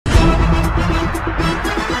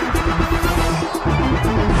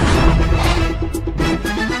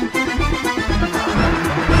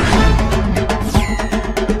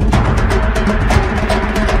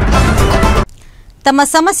తమ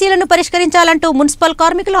సమస్యలను పరిష్కరించాలంటూ మున్సిపల్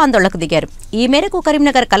కార్మికులు ఆందోళనకు దిగారు. ఈ మేరకు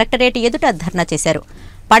కరీంనగర్ కలెక్టరేట్ ఎదుట ధర్నా చేశారు.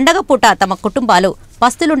 పండగ పూట తమ కుటుంబాలు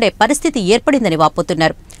పస్తులుండే పరిస్థితి ఏర్పడిందని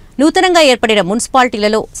వాపోతున్నారు. నూతనంగా ఏర్పడిన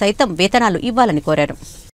మున్సిపాలిటీలలో సైతం వేతనాలు ఇవ్వాలని కోరారు.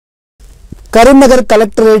 కరీంనగర్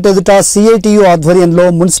కలెక్టరేట్ ఎదుట సిఐటియు ఆధ్వర్యంలో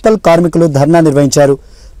మున్సిపల్ కార్మికులు ధర్నా నిర్వహించారు.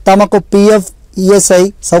 తమకు పీఎఫ్, ఈఎస్ఐ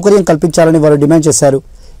సౌకర్యం కల్పించాలని వారు డిమాండ్ చేశారు.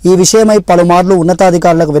 ఈ విషయమై పలుమార్లు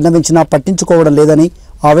ఉన్నతాధికారులకు విన్నవించినా పట్టించుకోవడం లేదని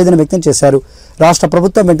ఆవేదన వ్యక్తం చేశారు. రాష్ట్ర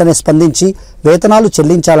ప్రభుత్వం వెంటనే స్పందించి వేతనాలు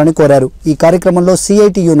చెల్లించాలని కోరారు. ఈ కార్యక్రమంలో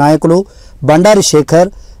సిఐటియు నాయకులు బండారి శేఖర్,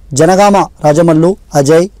 జనగామ రాజమల్లు,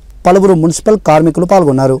 అజయ్, పలువురు మున్సిపల్ కార్మికులు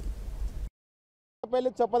పాల్గొన్నారు.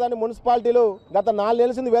 చెప్పదని మున్సిపాలిటీలు గత 4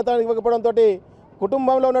 నెలల నుంచి వేతనాలు ఇవ్వకపోవడంతో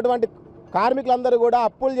కుటుంబంలో ఉన్నటువంటి కార్మికులందరూ కూడా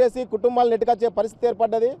అప్పులు చేసి కుటుంబాలు నెట్టుకొచ్చే పరిస్థితి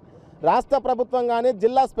ఏర్పడ్డది. రాష్ట్ర ప్రభుత్వం కానీ,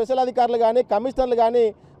 జిల్లా స్పెషల్ అధికారులు కానీ, కమిషనర్లు కానీ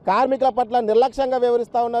కార్మికుల పట్ల నిర్లక్ష్యంగా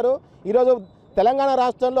వ్యవహరిస్తూ ఉన్నారు. ఈరోజు తెలంగాణ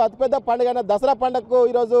రాష్ట్రంలో అతిపెద్ద పండుగ దసరా పండుగకు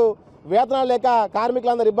ఈరోజు వేతనాలు లేక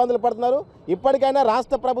కార్మికులందరూ ఇబ్బందులు పడుతున్నారు. ఇప్పటికైనా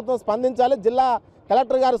రాష్ట్ర ప్రభుత్వం స్పందించాలి, జిల్లా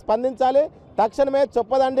కలెక్టర్ గారు స్పందించాలి. తక్షణమే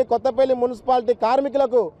చొప్పదండి కొత్తపల్లి మున్సిపాలిటీ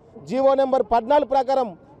కార్మికులకు జీవో నెంబర్ 14 ప్రకారం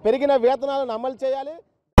పెరిగిన వేతనాలను అమలు చేయాలి.